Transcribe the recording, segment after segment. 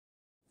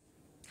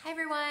Hi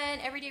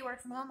everyone, Everyday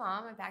Work from Home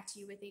Mom. I'm back to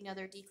you with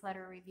another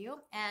declutter review,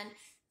 and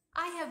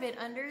I have been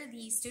under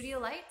the studio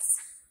lights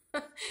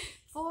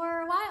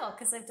for a while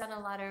because I've done a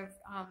lot of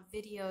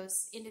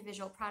videos,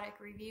 individual product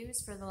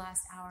reviews for the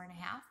last hour and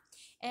a half,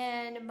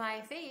 and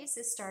my face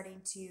is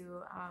starting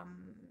to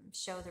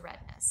show the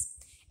redness.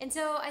 And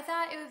so I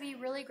thought it would be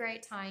a really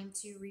great time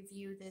to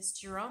review this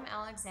Jerome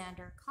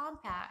Alexander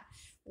Compact,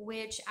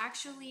 which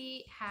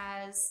actually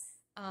has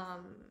uh,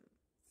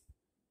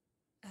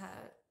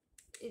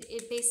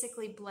 it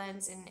basically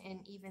blends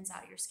and evens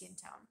out your skin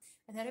tone.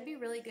 I thought it'd be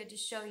really good to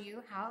show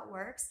you how it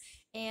works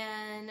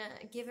and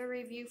give a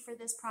review for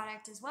this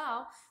product as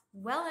well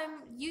while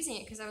I'm using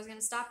it, because I was going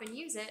to stop and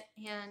use it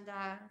and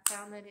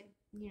found that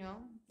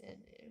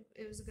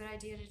it was a good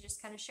idea to just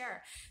kind of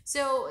share.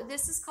 So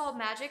this is called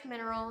Magic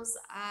Minerals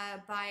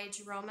by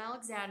Jerome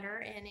Alexander,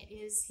 and it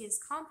is his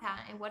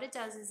compact, and what it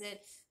does is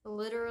it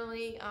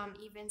literally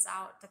evens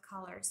out the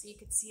color. So you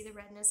can see the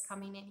redness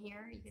coming in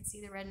here, you can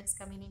see the redness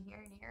coming in here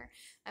and here.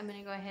 I'm going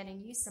to go ahead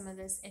and use some of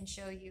this and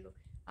show you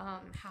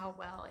how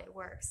well it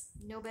works.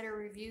 No better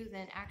review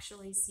than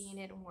actually seeing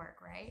it work,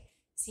 right?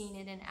 Seeing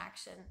it in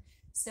action.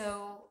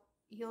 So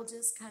you'll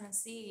just kind of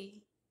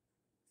see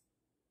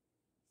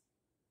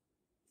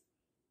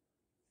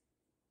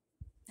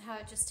how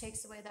it just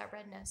takes away that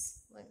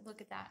redness.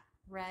 Look at that.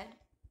 Red,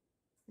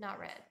 not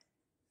red.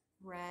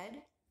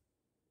 Red,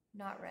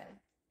 not red.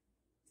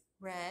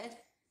 Red,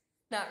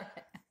 not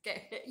red.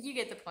 Okay, you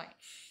get the point.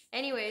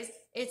 Anyways,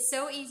 it's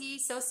so easy,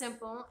 so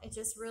simple. It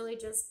just really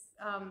just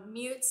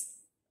mutes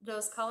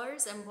those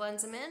colors and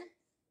blends them in,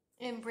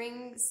 and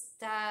brings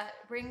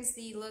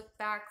the look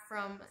back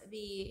from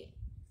the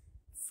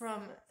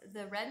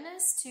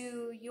redness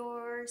to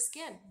your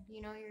skin,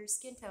 your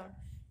skin tone.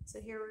 So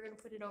here we're going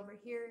to put it over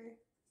here.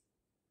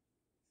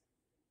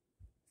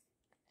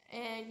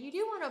 And you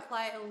do want to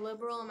apply a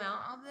liberal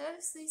amount of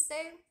this, they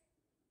say.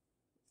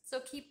 So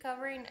keep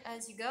covering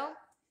as you go.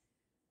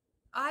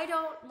 I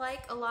don't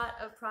like a lot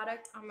of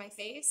product on my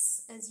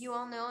face. As you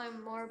all know,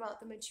 I'm more about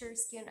the mature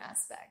skin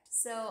aspect.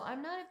 So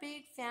I'm not a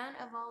big fan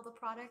of all the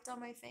product on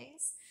my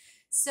face.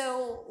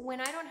 So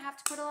when I don't have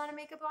to put a lot of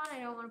makeup on,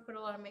 I don't want to put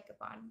a lot of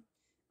makeup on.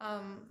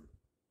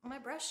 My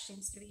brush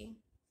seems to be.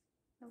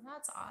 Oh,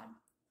 that's odd.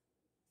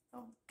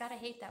 Oh, gotta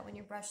hate that when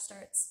your brush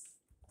starts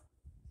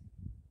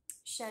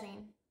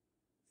shedding.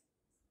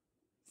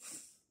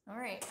 All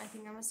right, I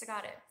think I must have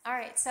got it. All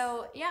right,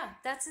 so yeah,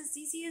 that's as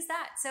easy as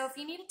that. So if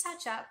you need a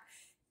touch up,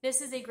 this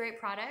is a great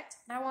product,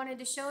 and I wanted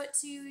to show it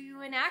to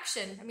you in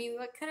action. I mean,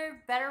 what kind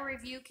of better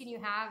review can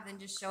you have than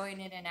just showing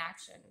it in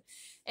action?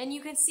 And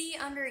you can see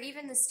under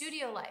even the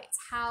studio lights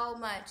how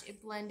much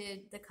it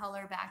blended the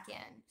color back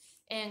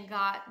in and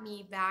got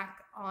me back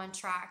on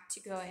track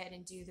to go ahead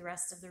and do the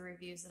rest of the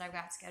reviews that I've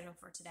got scheduled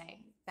for today.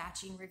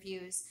 Batching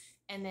reviews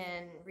and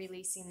then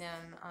releasing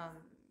them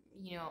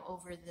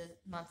over the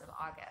month of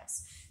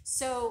August.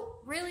 So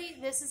really,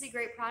 this is a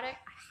great product.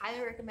 I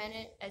highly recommend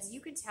it. As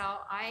you can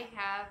tell, I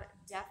have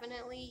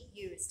definitely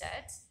used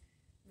it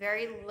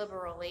very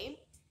liberally,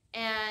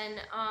 and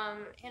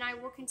I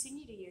will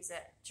continue to use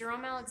it.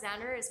 Jerome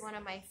Alexander is one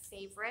of my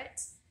favorite.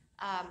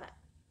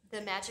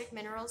 The Magic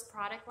Minerals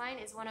product line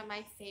is one of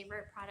my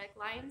favorite product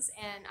lines,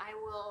 and I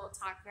will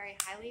talk very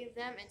highly of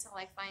them until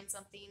I find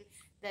something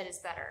that is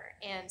better.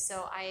 And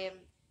so I am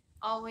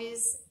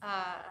always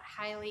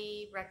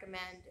highly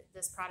recommend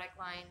this product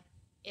line,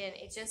 and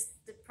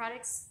the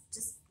products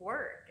just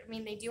work. I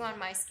mean, they do on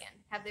my skin.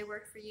 Have they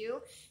worked for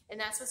you? And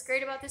that's what's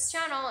great about this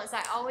channel, is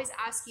I always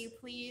ask you,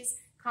 please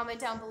comment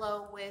down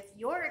below with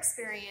your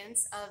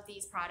experience of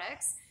these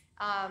products,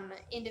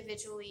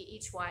 individually,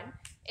 each one.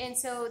 And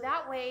so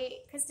that way,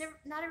 because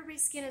not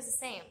everybody's skin is the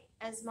same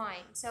as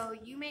mine, so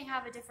you may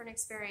have a different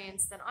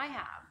experience than I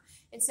have.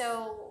 And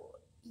so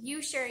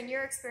you sharing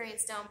your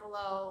experience down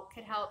below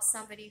could help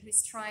somebody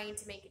who's trying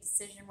to make a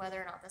decision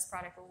whether or not this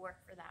product will work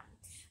for them.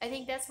 I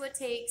think that's what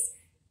takes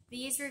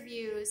these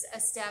reviews a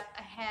step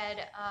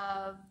ahead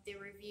of the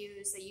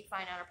reviews that you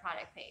find on a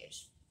product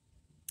page.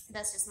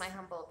 That's just my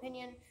humble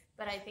opinion,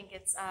 but I think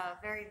it's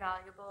very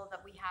valuable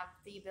that we have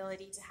the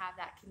ability to have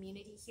that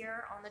community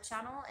here on the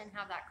channel and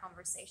have that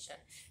conversation.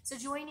 So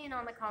join in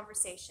on the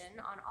conversation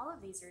on all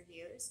of these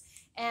reviews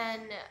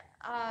and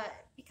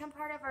become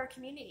part of our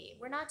community.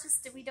 We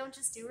don't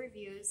just do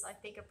reviews. I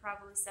think I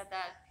probably said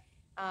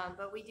that,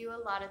 but we do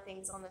a lot of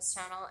things on this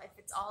channel. If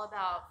it's all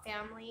about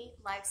family,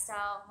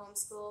 lifestyle,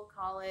 homeschool,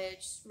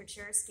 college,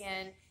 mature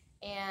skin,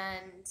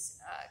 and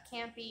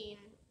camping,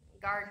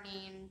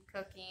 gardening,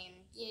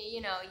 cooking,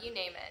 you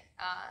name it.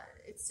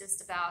 It's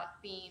just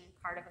about being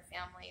part of a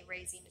family,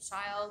 raising a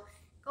child,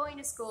 going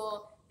to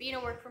school, being a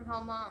work from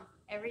home mom,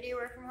 everyday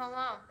work from home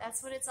mom.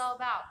 That's what it's all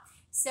about.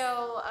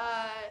 So,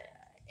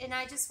 and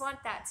I just want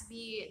that to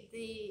be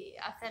the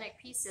authentic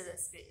piece of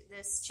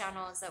this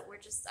channel, is that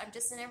I'm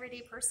just an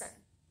everyday person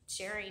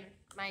sharing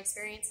my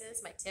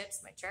experiences, my tips,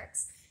 my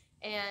tricks,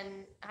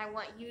 and I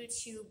want you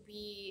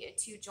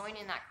to join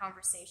in that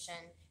conversation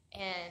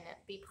and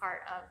be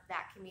part of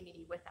that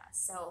community with us.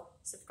 So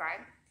subscribe,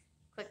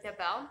 click that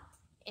bell,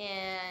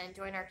 and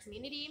join our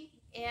community.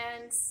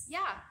 And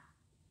yeah,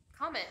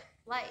 comment,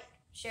 like,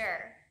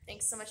 share.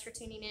 Thanks so much for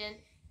tuning in.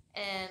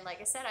 And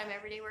like I said, I'm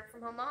Everyday Work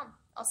From Home Mom.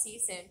 I'll see you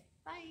soon.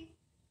 Bye.